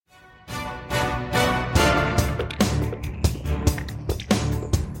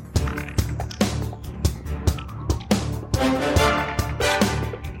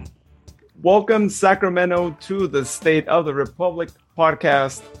Welcome, Sacramento, to the State of the Republic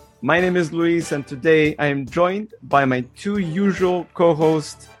podcast. My name is Luis, and today I am joined by my two usual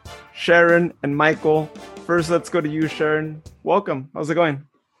co-hosts, Sharon and Michael. First, let's go to you, Sharon. Welcome. How's it going?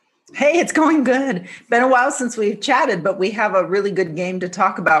 Hey, it's going good. Been a while since we've chatted, but we have a really good game to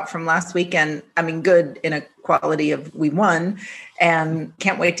talk about from last weekend. I mean, good in a quality of we won, and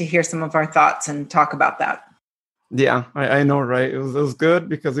can't wait to hear some of our thoughts and talk about that. Yeah, I know, right? It was good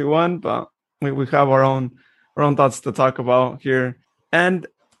because we won, but we have our own thoughts to talk about here. And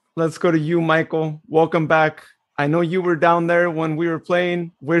let's go to you, Michael. Welcome back. I know you were down there when we were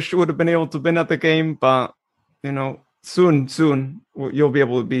playing. Wish you would have been able to been at the game, but soon you'll be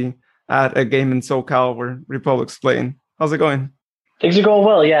able to be at a game in SoCal where Republic's playing. How's it going? Things are going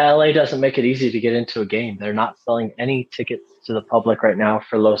well. Yeah, LA doesn't make it easy to get into a game. They're not selling any tickets to the public right now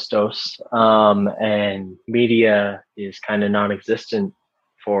for Los Dos. And media is kind of non-existent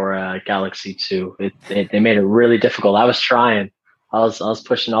for Galaxy 2. They made it really difficult. I was trying. I was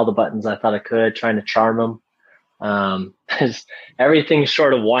pushing all the buttons I thought I could, trying to charm them. Everything's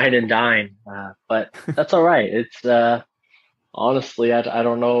short of wine and dine. But that's all right. It's honestly, I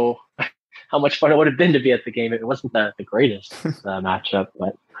don't know how much fun it would have been to be at the game. It wasn't the greatest matchup,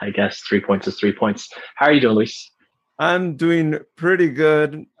 but I guess 3 points is 3 points. How are you doing, Luis? I'm doing pretty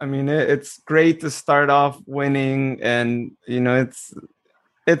good. I mean, it's great to start off winning, and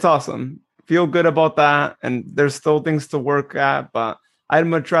it's awesome. Feel good about that, and there's still things to work at, but I'd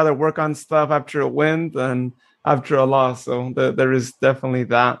much rather work on stuff after a win than after a loss. So there is definitely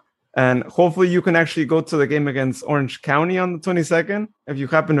that. And hopefully you can actually go to the game against Orange County on the 22nd if you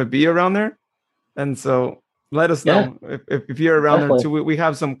happen to be around there. And so let us know if you're around there too. We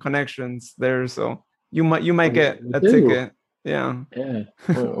have some connections there, so you might get a ticket. Yeah.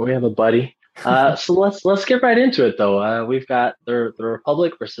 We have a buddy. So let's get right into it though. We've got the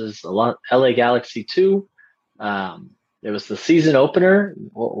Republic versus LA Galaxy 2. It was the season opener.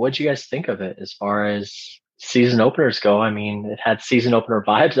 What'd you guys think of it as far as season openers go? I mean, it had season opener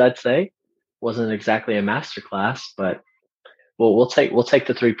vibes, I'd say. Wasn't exactly a masterclass, but we'll take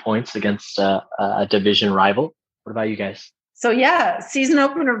the 3 points against a division rival. What about you guys? So yeah, season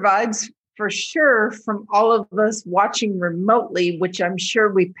opener vibes for sure from all of us watching remotely, which I'm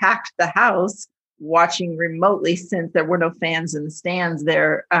sure we packed the house watching remotely since there were no fans in the stands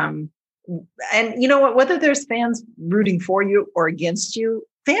there. And you know what? Whether there's fans rooting for you or against you,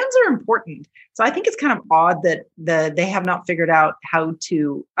 fans are important. So I think it's kind of odd that they have not figured out how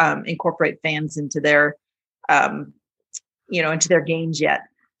to incorporate fans into their into their games yet.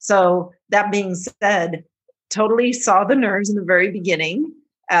 So that being said, totally saw the nerves in the very beginning.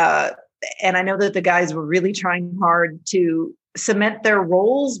 And I know that the guys were really trying hard to cement their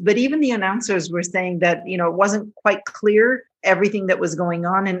roles, but even the announcers were saying that, it wasn't quite clear everything that was going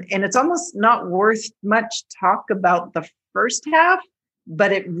on. And it's almost not worth much talk about the first half,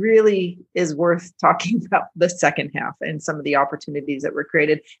 but it really is worth talking about the second half and some of the opportunities that were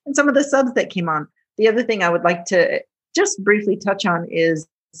created and some of the subs that came on. The other thing I would like to just briefly touch on is,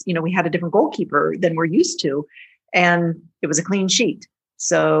 we had a different goalkeeper than we're used to, and it was a clean sheet.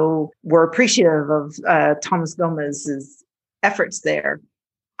 So we're appreciative of Thomas Gomez's efforts there.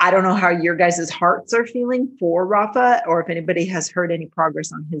 I don't know how your guys' hearts are feeling for Rafa, or if anybody has heard any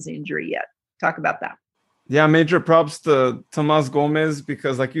progress on his injury yet. Talk about that. Yeah, major props to Tomas Gomez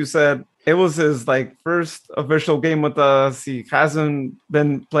because, like you said, it was his first official game with us. He hasn't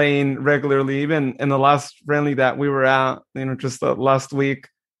been playing regularly, even in the last friendly that we were at. Just last week,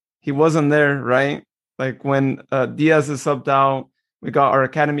 he wasn't there, right? Like when Diaz is subbed out, we got our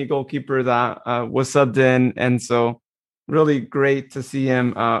academy goalkeeper that was subbed in, and so really great to see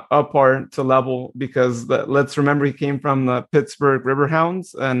him up to level because let's remember he came from the Pittsburgh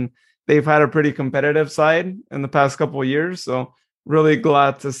Riverhounds and they've had a pretty competitive side in the past couple of years. So really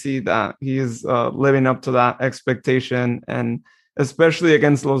glad to see that he's living up to that expectation, and especially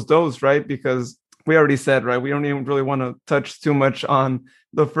against Los Dos, right? Because we already said, right, we don't even really want to touch too much on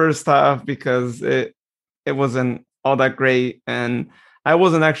the first half because it wasn't all that great. And I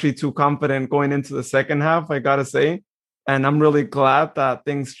wasn't actually too confident going into the second half, I got to say. And I'm really glad that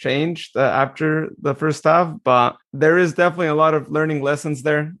things changed after the first half, but there is definitely a lot of learning lessons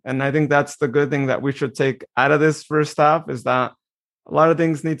there. And I think that's the good thing that we should take out of this first half is that a lot of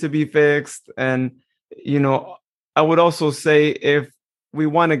things need to be fixed. And, I would also say if we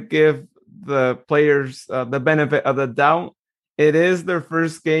want to give the players the benefit of the doubt, it is their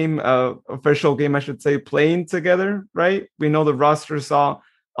first game, official game, I should say, playing together, right? We know the roster saw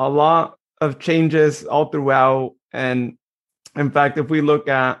a lot of changes all throughout. And in fact, if we look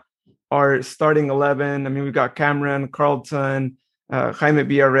at our starting 11, I mean, we've got Cameron, Carlton, Jaime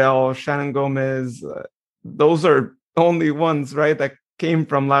Villarreal, Shannon Gomez. Those are only ones, right, that came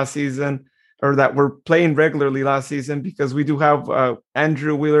from last season or that were playing regularly last season, because we do have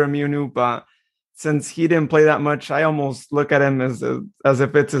Andrew Wheeler-Amiunu, but since he didn't play that much, I almost look at him as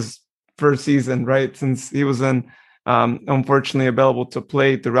if it's his first season, right? Since he wasn't unfortunately available to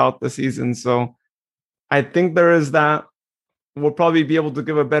play throughout the season. So I think there is that. We'll probably be able to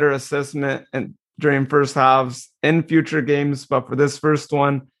give a better assessment and during first halves in future games. But for this first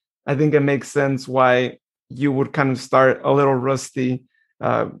one, I think it makes sense why you would kind of start a little rusty,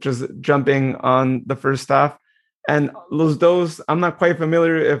 just jumping on the first half. And Los Dos, I'm not quite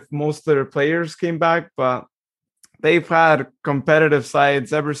familiar if most of their players came back, but they've had competitive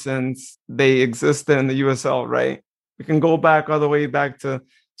sides ever since they existed in the USL, right? We can go back all the way back to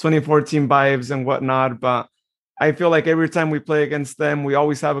 2014 vibes and whatnot, but I feel like every time we play against them, we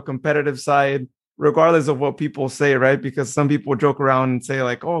always have a competitive side, regardless of what people say, right? Because some people joke around and say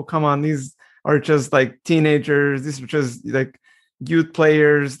like, oh, come on, these are just like teenagers. These are just like youth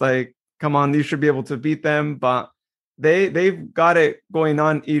players. Like, come on, you should be able to beat them. But they've got it going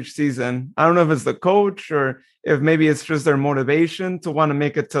on each season. I don't know if it's the coach or if maybe it's just their motivation to want to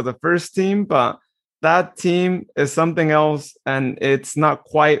make it to the first team, but that team is something else. And it's not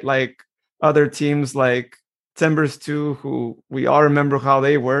quite like other teams like Timbers 2, who we all remember how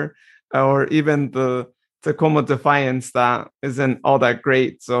they were, or even the Tacoma Defiance that isn't all that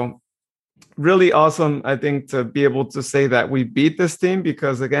great. So really awesome, I think, to be able to say that we beat this team,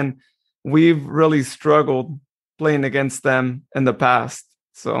 because again, we've really struggled playing against them in the past.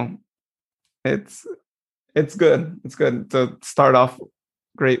 So it's good. It's good to start off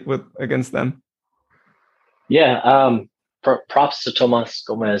great with against them. Yeah. Props to Tomas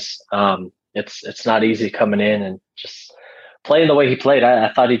Gomez. It's not easy coming in and just playing the way he played.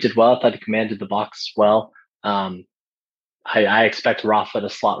 I thought he did well. I thought he commanded the box well. I expect Rafa to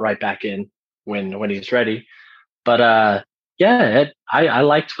slot right back in when he's ready. But I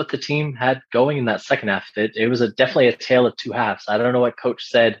liked what the team had going in that second half. It was definitely a tale of two halves. I don't know what coach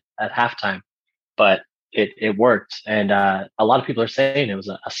said at halftime, but it worked. And a lot of people are saying it was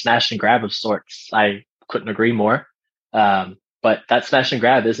a smash and grab of sorts. I couldn't agree more. But that smash and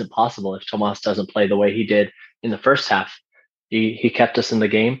grab isn't possible if Tomas doesn't play the way he did in the first half. He kept us in the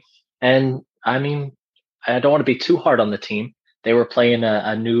game. And I mean, I don't want to be too hard on the team. They were playing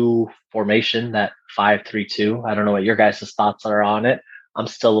a new formation, that 5-3-2. I don't know what your guys' thoughts are on it. I'm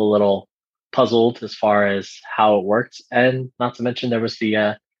still a little puzzled as far as how it worked. And not to mention there was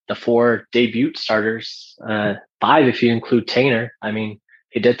the 4 debut starters, 5 if you include Tainer. I mean,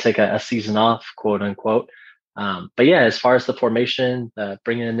 he did take a season off, quote unquote. But yeah, as far as the formation,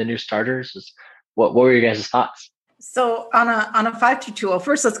 bringing in the new starters, what were your guys' thoughts? So on a 5-2-2, well,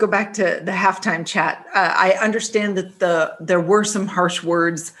 first let's go back to the halftime chat. I understand that there were some harsh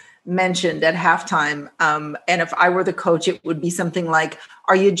words mentioned at halftime. And if I were the coach, it would be something like,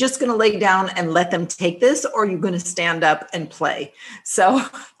 are you just going to lay down and let them take this, or are you going to stand up and play? So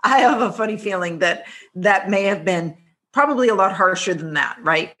I have a funny feeling that may have been probably a lot harsher than that,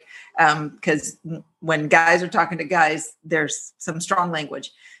 right? Because when guys are talking to guys, there's some strong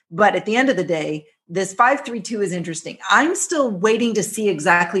language. But at the end of the day, this 5-3-2 is interesting. I'm still waiting to see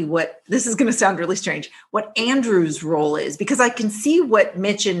exactly what, this is going to sound really strange, what Andrew's role is, because I can see what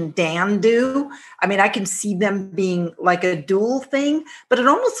Mitch and Dan do. I mean, I can see them being like a dual thing, but it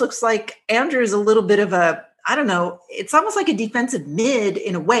almost looks like Andrew is a little bit of a, I don't know, it's almost like a defensive mid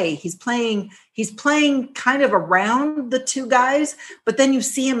in a way. He's playing kind of around the two guys, but then you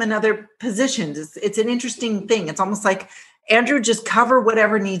see him in other positions. It's an interesting thing. It's almost like Andrew just cover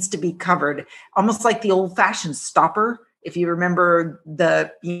whatever needs to be covered, almost like the old fashioned stopper. If you remember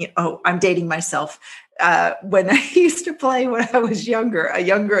I'm dating myself. When I used to play when I was younger, a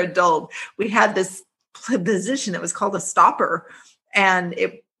younger adult, we had this position that was called a stopper, and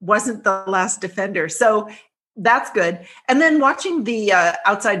it wasn't the last defender. So that's good. And then watching the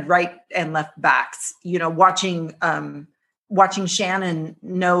outside right and left backs, watching Shannon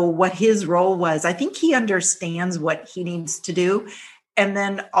know what his role was. I think he understands what he needs to do. And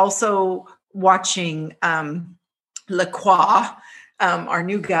then also watching Lacroix, our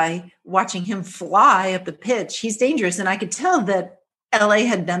new guy, watching him fly up the pitch. He's dangerous. And I could tell that LA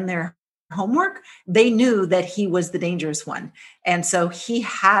had done their homework. They knew that he was the dangerous one. And so he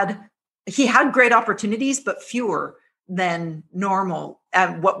had great opportunities, but fewer than normal.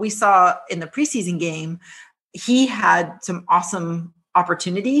 What we saw in the preseason game, he had some awesome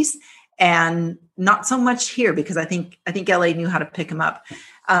opportunities and not so much here, because I think LA knew how to pick him up.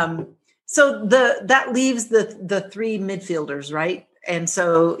 So that leaves the 3 midfielders, right? And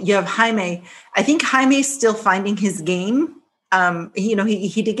so you have Jaime. I think Jaime's still finding his game.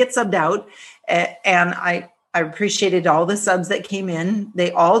 He did get subbed out, and I appreciated all the subs that came in.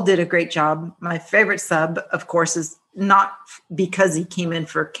 They all did a great job. My favorite sub, of course, is not because he came in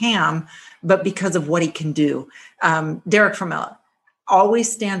for Cam, but because of what he can do. Derek Formella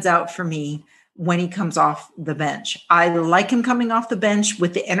always stands out for me when he comes off the bench. I like him coming off the bench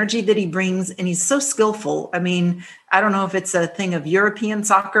with the energy that he brings, and he's so skillful. I mean, I don't know if it's a thing of European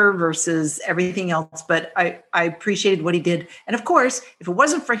soccer versus everything else, but I appreciated what he did. And of course, if it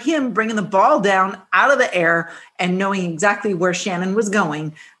wasn't for him bringing the ball down out of the air and knowing exactly where Shannon was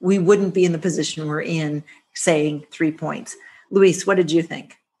going, we wouldn't be in the position we're in, saying 3 points. Luis, what did you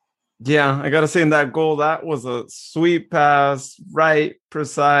think? Yeah, I got to say in that goal, that was a sweet pass, right,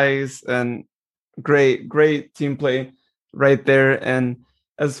 precise, and great team play right there. And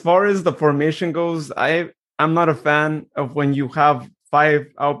as far as the formation goes, I'm not a fan of when you have 5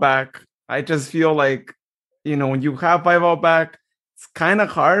 out back. I just feel like, when you have 5 out back, it's kind of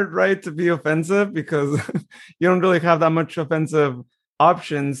hard, right, to be offensive because you don't really have that much offensive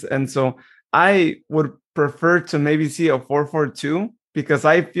options. And so I would prefer to maybe see a 4-4-2 because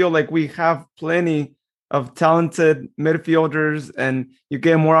I feel like we have plenty of talented midfielders and you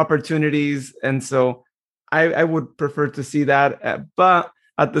get more opportunities. And so I would prefer to see that. But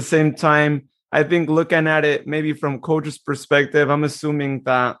at the same time, I think looking at it maybe from coach's perspective, I'm assuming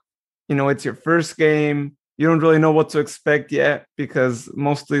that, it's your first game. You don't really know what to expect yet because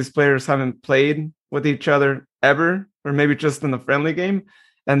most of these players haven't played with each other ever, or maybe just in the friendly game.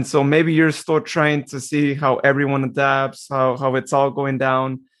 And so maybe you're still trying to see how everyone adapts, how it's all going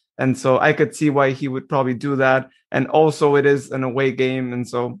down. And so I could see why he would probably do that. And also it is an away game. And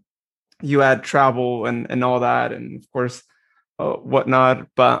so you add travel and all that. And of course, whatnot.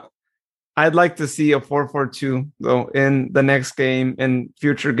 But I'd like to see a 4-4-2 though in the next game, in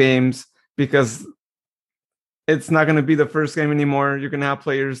future games, because it's not going to be the first game anymore. You're going to have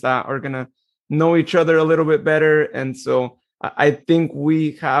players that are going to know each other a little bit better. And so I think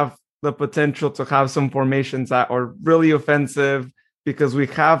we have the potential to have some formations that are really offensive because we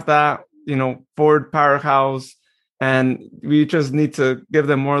have that, forward powerhouse, and we just need to give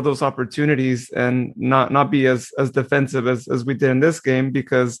them more of those opportunities and not be as defensive as we did in this game,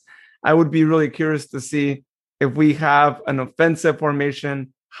 because I would be really curious to see if we have an offensive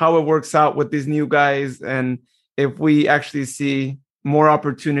formation, how it works out with these new guys, and if we actually see more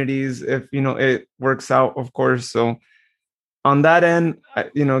opportunities, if, it works out, of course. So on that end,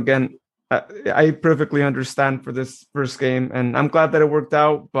 again, I perfectly understand for this first game, and I'm glad that it worked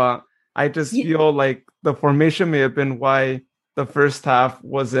out, but I just feel like the formation may have been why the first half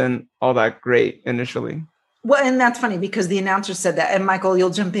wasn't all that great initially. Well, and that's funny because the announcer said that, and Michael, you'll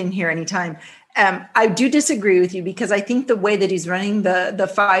jump in here anytime. I do disagree with you because I think the way that he's running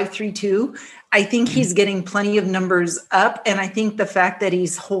the 5-3-2, I think he's getting plenty of numbers up. And I think the fact that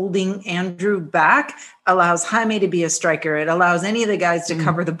he's holding Andrew back allows Jaime to be a striker. It allows any of the guys to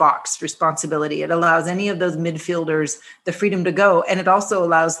cover the box responsibility. It allows any of those midfielders the freedom to go. And it also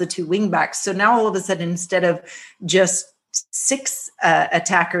allows the 2 wing backs. So now all of a sudden, instead of just 6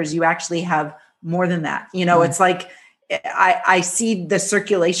 attackers, you actually have more than that. It's like, I see the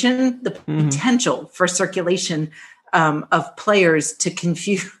circulation, the potential for circulation of players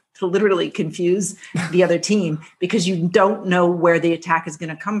to literally confuse the other team because you don't know where the attack is going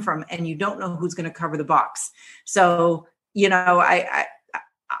to come from and you don't know who's going to cover the box. So,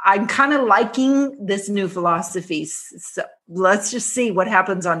 I'm kind of liking this new philosophy. So let's just see what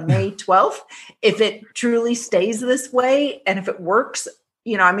happens on May 12th. If it truly stays this way and if it works,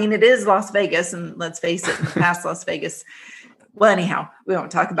 it is Las Vegas, and let's face it, past Las Vegas. Well, anyhow, we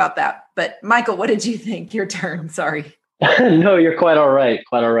won't talk about that. But Michael, what did you think? Your turn. Sorry. No, you're quite all right.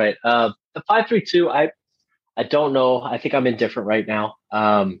 Quite all right. The 5-3-2, I don't know. I think I'm indifferent right now.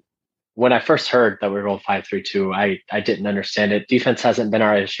 When I first heard that we were going 5-3-2, I didn't understand it. Defense hasn't been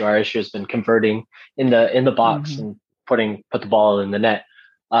our issue. Our issue has been converting in the box and put the ball in the net.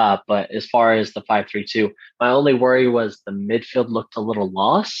 But as far as the 5-3-2, my only worry was the midfield looked a little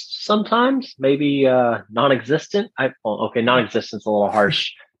lost sometimes, maybe non-existent. Non-existent's a little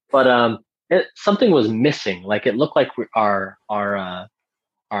harsh, but something was missing. Like it looked like our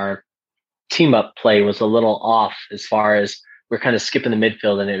team up play was a little off as far as we're kind of skipping the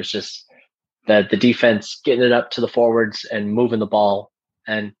midfield, and it was just the defense getting it up to the forwards and moving the ball.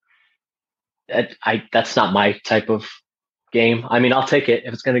 And that's not my type of game. I mean, I'll take it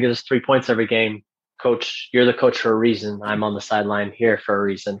if it's going to get us 3 points every game. Coach, you're the coach for a reason. I'm on the sideline here for a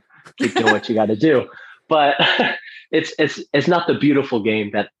reason. Keep doing what you got to do. But it's not the beautiful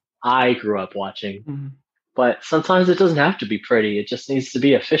game that I grew up watching. But sometimes it doesn't have to be pretty. It just needs to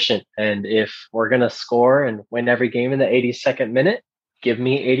be efficient. And if we're going to score and win every game in the 82nd minute, give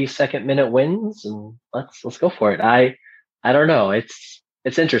me 82nd minute wins and let's go for it. I don't know. It's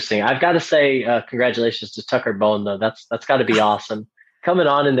interesting. I've got to say congratulations to Tucker Bone though. That's got to be awesome. Coming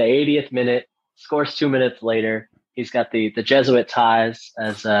on in the 80th minute, scores 2 minutes later. He's got the Jesuit ties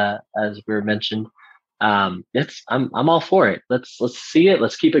as we were mentioned. I'm all for it. Let's see it.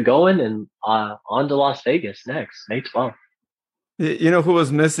 Let's keep it going, and on to Las Vegas next, May 12th. You know who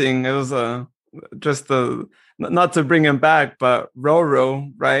was missing? It was just the not to bring him back, but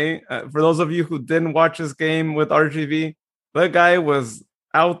Roro, right? For those of you who didn't watch his game with RGV, that guy was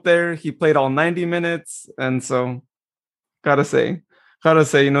out there. He played all 90 minutes, and so gotta say,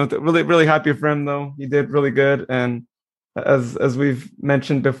 really, really happy for him though. He did really good, and as we've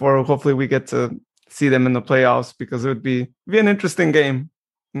mentioned before, hopefully we get to see them in the playoffs because it would be an interesting game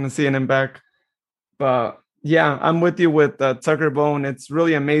seeing him back. But yeah, I'm with you with Tucker Bone. It's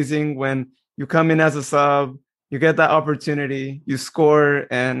really amazing when you come in as a sub, you get that opportunity, you score,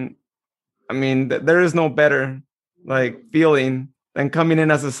 and I mean there is no better like feeling than coming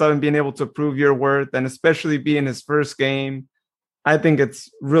in as a sub and being able to prove your worth, and especially being his first game. I think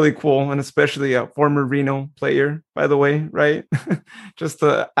it's really cool, and especially a former Reno player, by the way, right? Just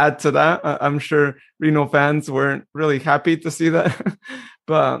to add to that, I'm sure Reno fans weren't really happy to see that,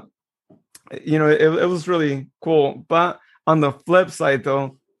 but it was really cool. But on the flip side,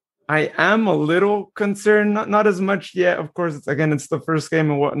 though, I am a little concerned, not as much yet. Of course, it's the first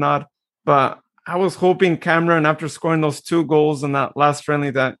game and whatnot, but I was hoping Cameron, after scoring those 2 goals in that last friendly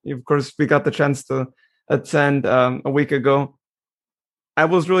that, of course, we got the chance to attend a week ago, I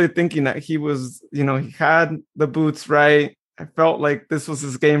was really thinking that he was, he had the boots right. I felt like this was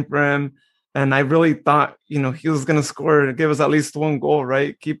his game for him. And I really thought, he was going to score, give us at least 1 goal,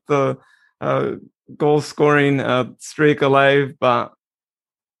 right? Keep the goal scoring streak alive. But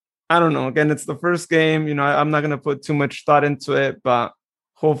I don't know. Again, it's the first game. I'm not going to put too much thought into it, but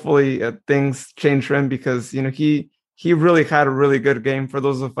hopefully things change for him because, he really had a really good game for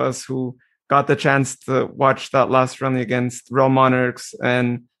those of us who got the chance to watch that last friendly against Real Monarchs,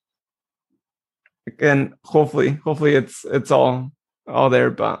 and again, hopefully it's all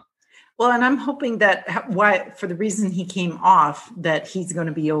there. But well, and I'm hoping that for the reason he came off, that he's going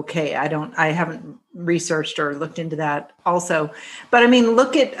to be okay. I haven't researched or looked into that also, but I mean,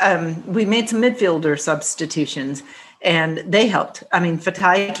 look at we made some midfielder substitutions, and they helped. I mean,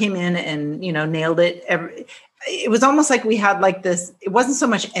 Fatai came in and nailed it. It was almost like we had like this, it wasn't so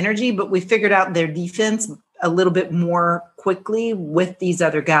much energy, but we figured out their defense a little bit more quickly with these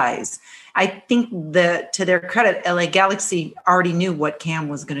other guys. I think that to their credit, LA Galaxy already knew what Cam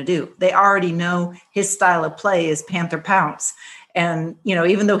was going to do. They already know his style of play is Panther Pounce. And,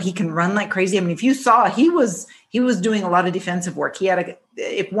 even though he can run like crazy, I mean, if you saw, he was doing a lot of defensive work.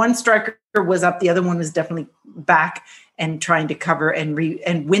 If one striker was up, the other one was definitely back and trying to cover and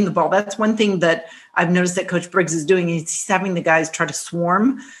win the ball. That's one thing that I've noticed that Coach Briggs is doing. He's having the guys try to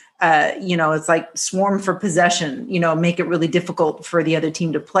swarm. It's like swarm for possession, make it really difficult for the other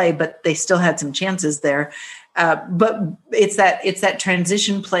team to play, but they still had some chances there. But it's that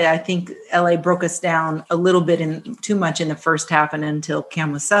transition play. I think LA broke us down a little bit too much in the first half and until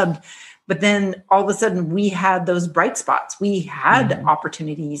Cam was subbed. But then all of a sudden we had those bright spots. We had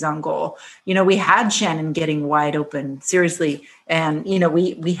opportunities on goal. We had Shannon getting wide open, seriously. And,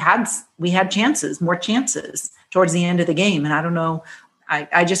 we had chances, more chances towards the end of the game. And I don't know,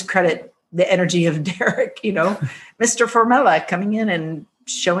 I just credit the energy of Derek, Mr. Formella coming in and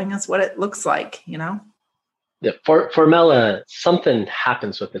showing us what it looks like, Yeah, for Formella, something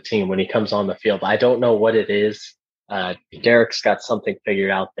happens with the team when he comes on the field. I don't know what it is. Derek's got something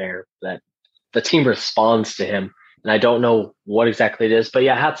figured out there that the team responds to him, and I don't know what exactly it is. But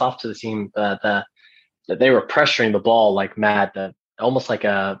yeah, hats off to the team that they were pressuring the ball like mad, almost like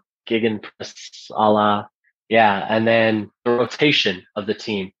a gegenpress a la. Yeah, and then the rotation of the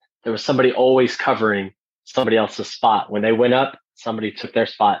team. There was somebody always covering somebody else's spot. When they went up, somebody took their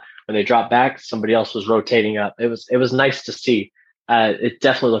spot. When they dropped back, somebody else was rotating up. It was nice to see. It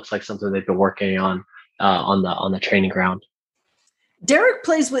definitely looks like something they've been working on the training ground. Derek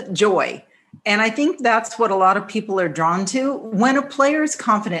plays with joy. And I think that's what a lot of people are drawn to. When a player is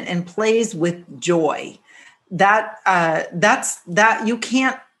confident and plays with joy, that's you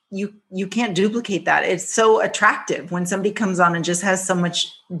can't duplicate that. It's so attractive when somebody comes on and just has so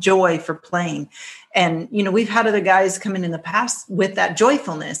much joy for playing. And we've had other guys come in the past with that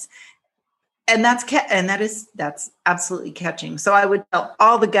joyfulness, and that's absolutely catching. So I would tell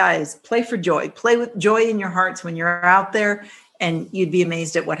all the guys, play for joy, play with joy in your hearts when you're out there, and you'd be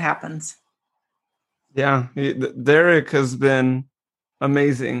amazed at what happens. Yeah, Derek has been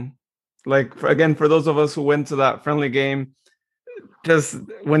amazing. Like again, for those of us who went to that friendly game, just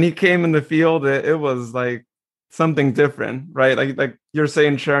when he came in the field, it was like something different, right? Like you're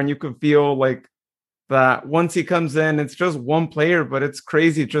saying, Sharon, you could feel like that once he comes in, it's just one player, but it's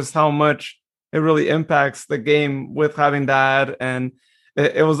crazy just how much it really impacts the game with having that. And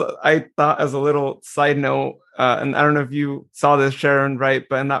it was, I thought, as a little side note, and I don't know if you saw this, Sharon, right?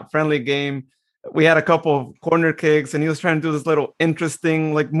 But in that friendly game, we had a couple of corner kicks, and he was trying to do this little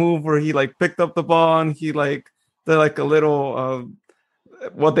interesting like move where he like picked up the ball and he like did like a little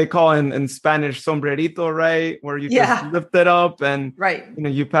what they call in Spanish sombrerito, right? Where you just lift it up and right,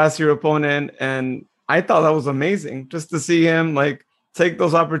 you pass your opponent. And I thought that was amazing just to see him like take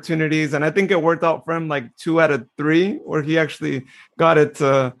those opportunities. And I think it worked out for him like 2 out of 3 where he actually got it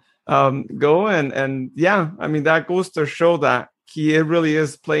to go. And yeah, I mean, that goes to show that it really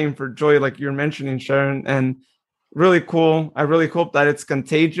is playing for joy, like you're mentioning, Sharon. And really cool. I really hope that it's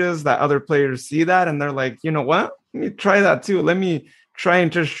contagious, that other players see that and they're like, you know what? Let me try that too. Let me try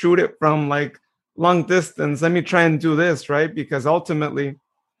and just shoot it from like long distance. Let me try and do this, right? Because ultimately,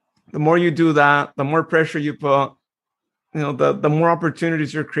 the more you do that, the more pressure you put, the more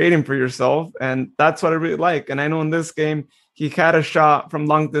opportunities you're creating for yourself. And that's what I really like. And I know in this game, he had a shot from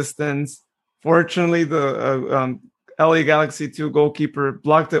long distance. Fortunately, the LA Galaxy 2 goalkeeper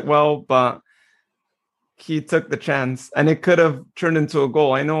blocked it well, but he took the chance and it could have turned into a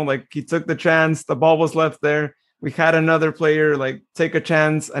goal. I know, like, he took the chance, the ball was left there. We had another player like take a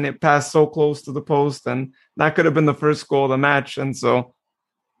chance and it passed so close to the post, and that could have been the first goal of the match. And so,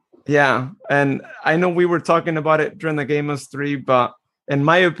 yeah. And I know we were talking about it during the game of 3, but in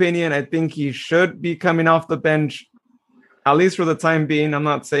my opinion, I think he should be coming off the bench, at least for the time being. I'm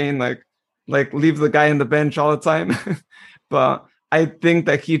not saying like leave the guy on the bench all the time, but I think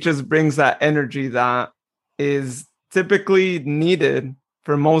that he just brings that energy that is typically needed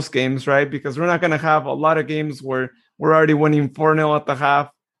for most games, right? Because we're not going to have a lot of games where we're already winning 4-0 at the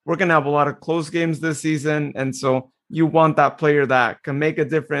half. We're going to have a lot of close games this season. And so you want that player that can make a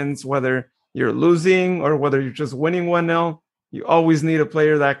difference, whether you're losing or whether you're just winning 1-0. You always need a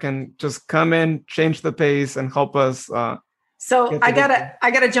player that can just come in, change the pace, and help us. So I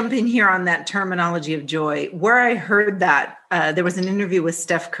gotta jump in here on that terminology of joy. Where I heard that, there was an interview with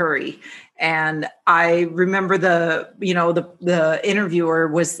Steph Curry, and I remember the interviewer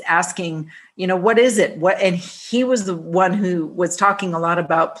was asking, what is it? And he was the one who was talking a lot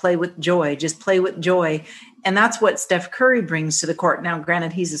about play with joy, just play with joy, and that's what Steph Curry brings to the court. Now,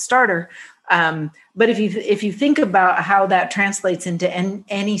 granted, he's a starter. But if you think about how that translates into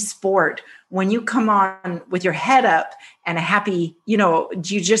any sport, when you come on with your head up and a happy, you're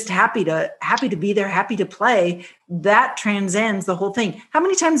just happy to be there, happy to play, that transcends the whole thing. How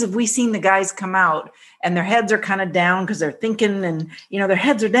many times have we seen the guys come out and their heads are kind of down because they're thinking and, their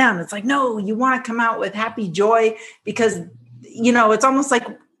heads are down. It's like, no, you want to come out with happy joy because, it's almost like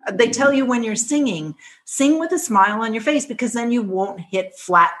they tell you when you're sing with a smile on your face, because then you won't hit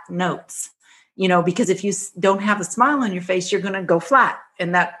flat notes, because if you don't have a smile on your face, you're going to go flat.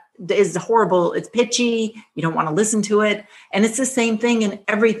 And that is horrible. It's pitchy. You don't want to listen to it. And it's the same thing in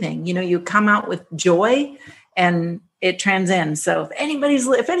everything. You come out with joy and it transcends. So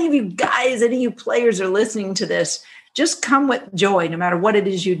if any of you guys, any of you players are listening to this, just come with joy, no matter what it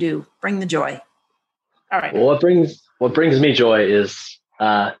is you do. Bring the joy. All right. Well, what brings me joy is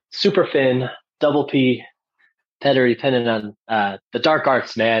Super Finn, Double P, Peddery pinning on the dark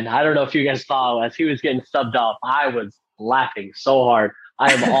arts, man. I don't know if you guys saw as he was getting subbed off. I was laughing so hard.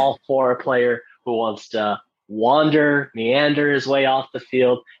 I am all for a player who wants to meander his way off the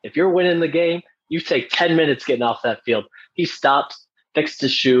field. If you're winning the game, you take 10 minutes getting off that field. He stopped, fixed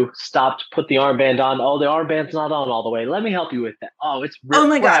his shoe, stopped, put the armband on. Oh, the armband's not on all the way. Let me help you with that. Oh, it's real. Oh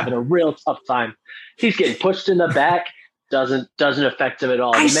my God. We're having a real tough time. He's getting pushed in the back. Doesn't affect him at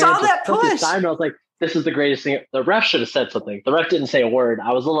all. I saw that push. I was like, this is the greatest thing. The ref should have said something. The ref didn't say a word.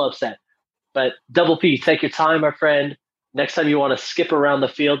 I was a little upset. But Double P, take your time, my friend. Next time you want to skip around the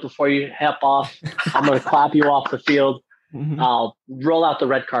field before you hop off, I'm going to clap you off the field. Mm-hmm. I'll roll out the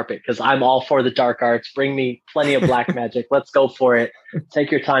red carpet because I'm all for the dark arts. Bring me plenty of black magic. Let's go for it. Take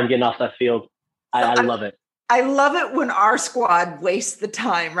your time getting off that field. I love it. I love it when our squad wastes the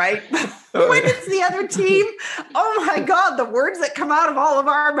time, right? When it's the other team, oh my God, the words that come out of all of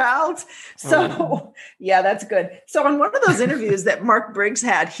our mouths. So yeah, that's good. So on one of those interviews that Mark Briggs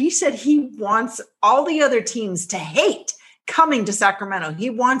had, he said he wants all the other teams to hate coming to Sacramento. He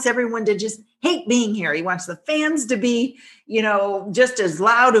wants everyone to just hate being here. He wants the fans to be, just as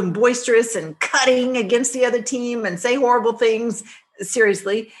loud and boisterous and cutting against the other team and say horrible things.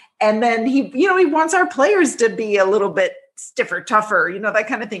 seriously. And then he wants our players to be a little bit stiffer, tougher, that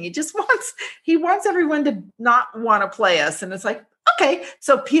kind of thing. He wants everyone to not want to play us. And it's like, okay.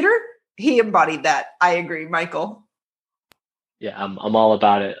 So Peter, he embodied that. I agree, Michael. Yeah, I'm all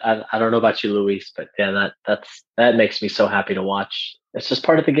about it. I don't know about you, Luis, but yeah, that makes me so happy to watch. It's just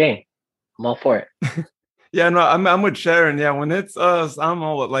part of the game. I'm all for it. Yeah, no, I'm with Sharon. Yeah, when it's us, I'm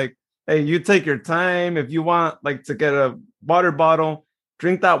all like, hey, you take your time. If you want like to get a water bottle,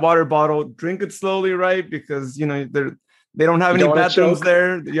 drink that water bottle, drink it slowly, right? Because they don't have any bathrooms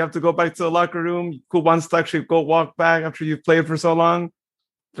there. You have to go back to the locker room. Who wants to actually go walk back after you've played for so long?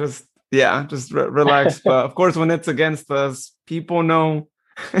 Just relax. But of course, when it's against us, people know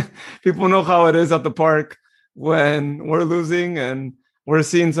how it is at the park when we're losing and we're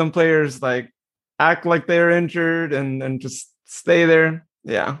seeing some players like act like they're injured and just stay there.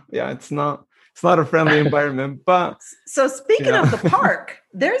 Yeah, it's not a friendly environment. But so speaking of the park,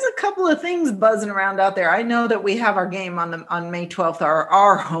 there's a couple of things buzzing around out there. I know that we have our game on May 12th,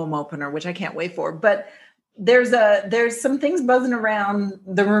 our home opener, which I can't wait for, but there's some things buzzing around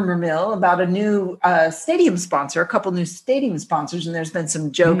the rumor mill about a new stadium sponsor, a couple new stadium sponsors, and there's been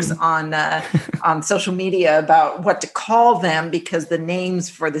some jokes on social media about what to call them because the names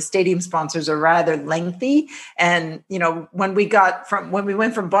for the stadium sponsors are rather lengthy. And when we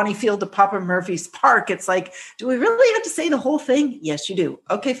went from Bonnie Field to Papa Murphy's Park, it's like, do we really have to say the whole thing? Yes, you do.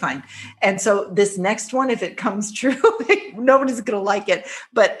 Okay, fine. And so this next one, if it comes true, nobody's going to like it,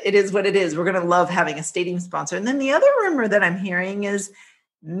 but it is what it is. We're going to love having a stadium sponsor. And then the other rumor that I'm hearing is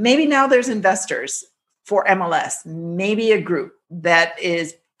maybe now there's investors for MLS, maybe a group that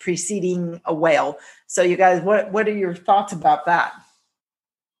is preceding a whale. So you guys, what are your thoughts about that?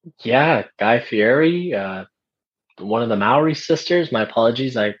 Yeah, Guy Fieri, one of the Maori sisters. My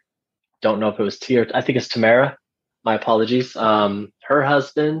apologies. I don't know if it was T or I think it's Tamara. My apologies. Her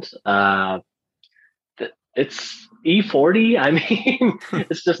husband, it's E40. I mean,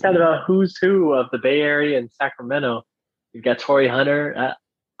 it's just kind of a who's who of the Bay Area and Sacramento. You've got Torrey Hunter.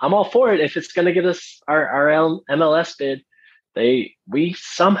 I'm all for it if it's going to get us our MLS bid. We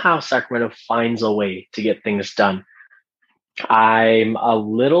somehow Sacramento finds a way to get things done. I'm a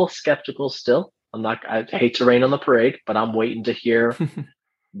little skeptical still. I hate to rain on the parade, but I'm waiting to hear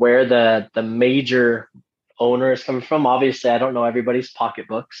where the major owner is coming from. Obviously, I don't know everybody's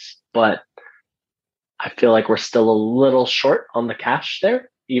pocketbooks, but I feel like we're still a little short on the cash there,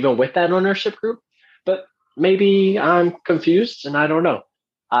 even with that ownership group. But maybe I'm confused, and I don't know.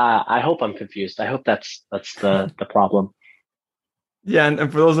 I hope I'm confused. I hope that's the problem. Yeah,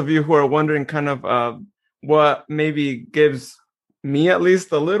 and for those of you who are wondering kind of what maybe gives me at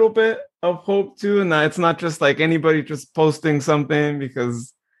least a little bit of hope too, and it's not just like anybody just posting something,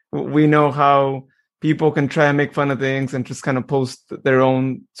 because we know how people can try and make fun of things and just kind of post their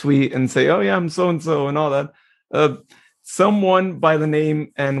own tweet and say, oh yeah, I'm so-and-so and all that. Someone by the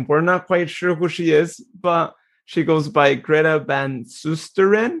name, and we're not quite sure who she is, but she goes by Greta Van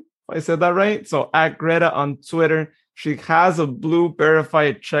Susteren, if I said that right. So at Greta on Twitter, she has a blue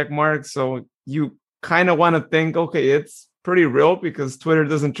verified check mark. So you kind of want to think, okay, it's pretty real because Twitter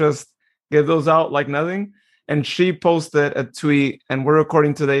doesn't just give those out like nothing. And she posted a tweet, and we're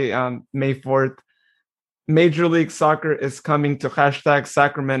recording today on May 4th. Major League Soccer is coming to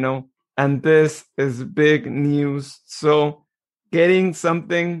 #Sacramento, and this is big news. So getting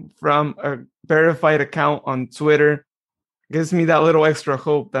something from a verified account on Twitter gives me that little extra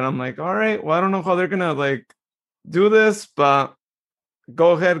hope that I'm like, all right, well, I don't know how they're gonna like do this, but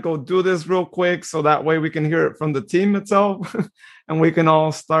go ahead, go do this real quick so that way we can hear it from the team itself and we can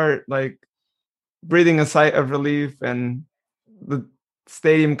all start like breathing a sigh of relief, and the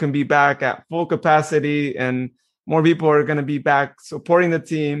stadium can be back at full capacity and more people are going to be back supporting the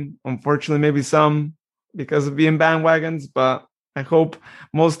team. Unfortunately, maybe some because of being bandwagons, but I hope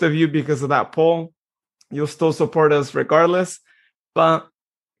most of you, because of that poll, you'll still support us regardless. But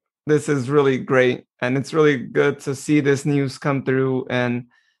this is really great, and it's really good to see this news come through. And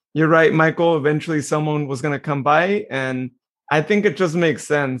you're right, Michael, eventually someone was going to come by, and I think it just makes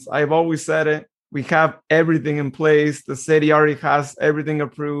sense. I've always said it. We have everything in place. The city already has everything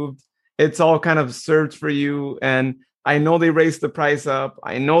approved. It's all kind of served for you. And I know they raised the price up.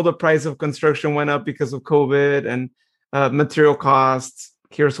 I know the price of construction went up because of COVID and material costs.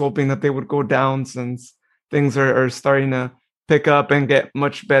 Here's hoping that they would go down since things are starting to pick up and get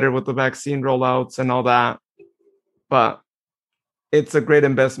much better with the vaccine rollouts and all that. But it's a great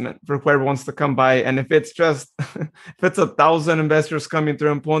investment for whoever wants to come by. And if it's just, if it's 1,000 investors coming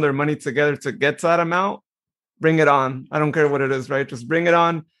through and pulling their money together to get to that amount, bring it on. I don't care what it is, right? Just bring it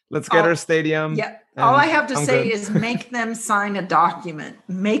on. let's get our stadium. Yeah. All I have to say is make them sign a document.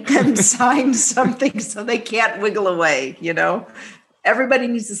 Make them sign something so they can't wiggle away, Everybody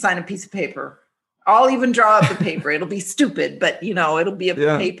needs to sign a piece of paper. I'll even draw up the paper. It'll be stupid, but, it'll be a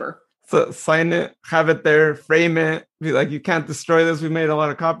paper. So sign it, have it there, frame it. Be like, you can't destroy this. We made a lot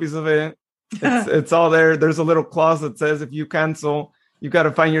of copies of it. It's all there. There's a little clause that says if you cancel, you got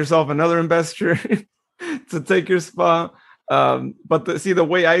to find yourself another investor to take your spot. But the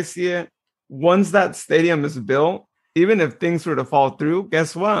way I see it, once that stadium is built, even if things were to fall through,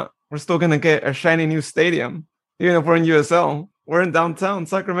 guess what? We're still going to get a shiny new stadium. Even if we're in USL, we're in downtown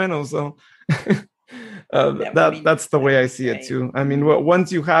Sacramento. So that's the way I see it too. I mean,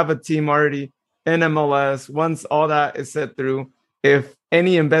 once you have a team already in MLS, once all that is set through, if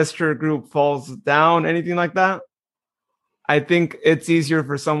any investor group falls down, anything like that, I think it's easier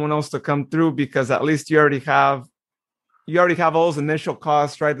for someone else to come through because at least you already have all those initial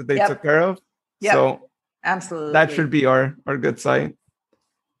costs, right, that they took care of. Yeah, so absolutely. That should be our good site.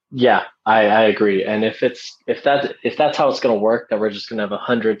 Yeah, I agree. And if that's how it's going to work, that we're just going to have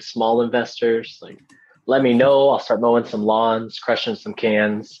 100 small investors, like, let me know. I'll start mowing some lawns, crushing some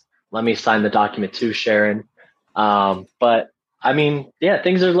cans. Let me sign the document too, Sharon. But I mean, yeah,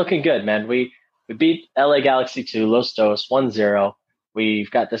 things are looking good, man. We beat LA Galaxy 2, Los Dos 1-0.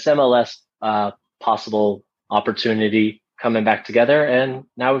 We've got this MLS possible opportunity coming back together, and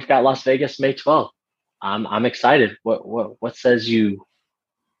now we've got Las Vegas May 12th. I'm excited. What says you?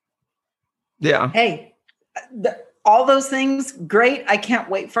 Yeah. Hey, all those things, great. I can't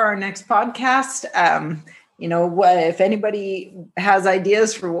wait for our next podcast. If anybody has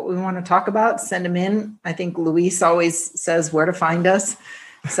ideas for what we want to talk about, send them in. I think Luis always says where to find us.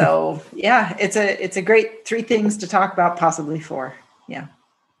 So yeah, it's a great 3 things to talk about, possibly 4. Yeah.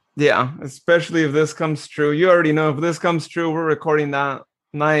 Yeah, especially if this comes true. You already know if this comes true, we're recording that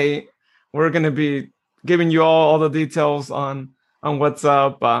night. We're going to be giving you all the details on what's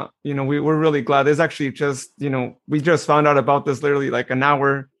up. We're really glad. It's actually just, we just found out about this literally like an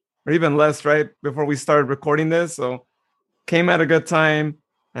hour or even less, right, before we started recording this. So came at a good time.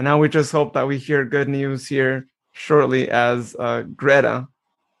 And now we just hope that we hear good news here shortly as Greta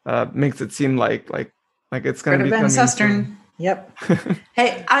makes it seem like it's going to be Greta Van Susteren. Yep.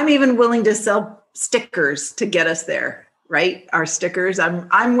 Hey, I'm even willing to sell stickers to get us there, right? Our stickers.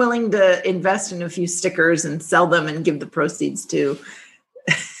 I'm willing to invest in a few stickers and sell them and give the proceeds to.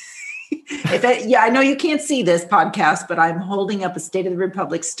 I know you can't see this podcast, but I'm holding up a State of the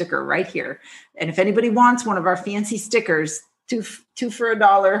Republic sticker right here. And if anybody wants one of our fancy stickers, two for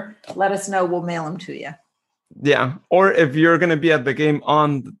 $1, let us know. We'll mail them to you. Yeah. Or if you're going to be at the game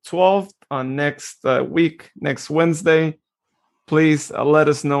on the 12th, on next week, next Wednesday, please let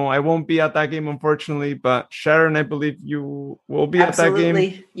us know. I won't be at that game, unfortunately, but Sharon, I believe you will be at that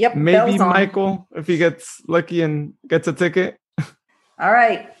game. Yep. Maybe Michael, if he gets lucky and gets a ticket. All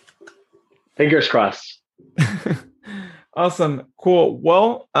right. Fingers crossed. Awesome. Cool.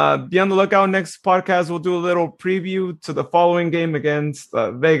 Well, be on the lookout. Next podcast, we'll do a little preview to the following game against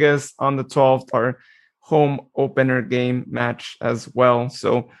Vegas on the 12th, our home opener game match as well.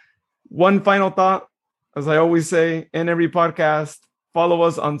 So one final thought, as I always say in every podcast, follow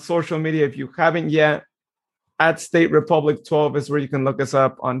us on social media if you haven't yet. At State Republic 12 is where you can look us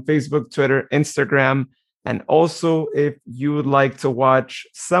up on Facebook, Twitter, Instagram. And also, if you would like to watch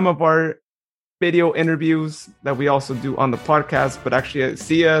some of our video interviews that we also do on the podcast, but actually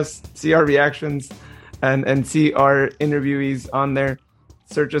see us, see our reactions, and see our interviewees on there,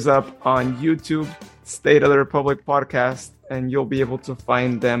 search us up on YouTube, State of the Republic Podcast, and you'll be able to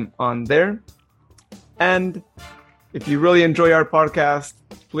find them on there. And if you really enjoy our podcast,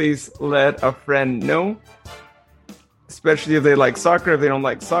 please let a friend know, especially if they like soccer. If they don't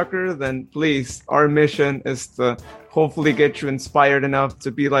like soccer, then please, our mission is to hopefully get you inspired enough to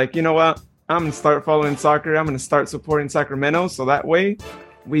be like, you know what? I'm going to start following soccer. I'm going to start supporting Sacramento. So that way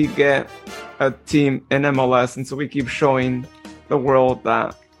we get a team in MLS. And so we keep showing the world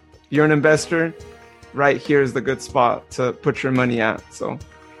that you're an investor, right here is the good spot to put your money at. So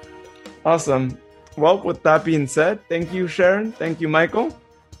awesome. Well, with that being said, thank you, Sharon. Thank you, Michael.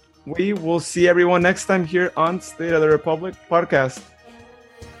 We will see everyone next time here on State of the Republic podcast.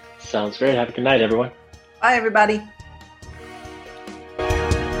 Sounds great. Have a good night, everyone. Bye, everybody.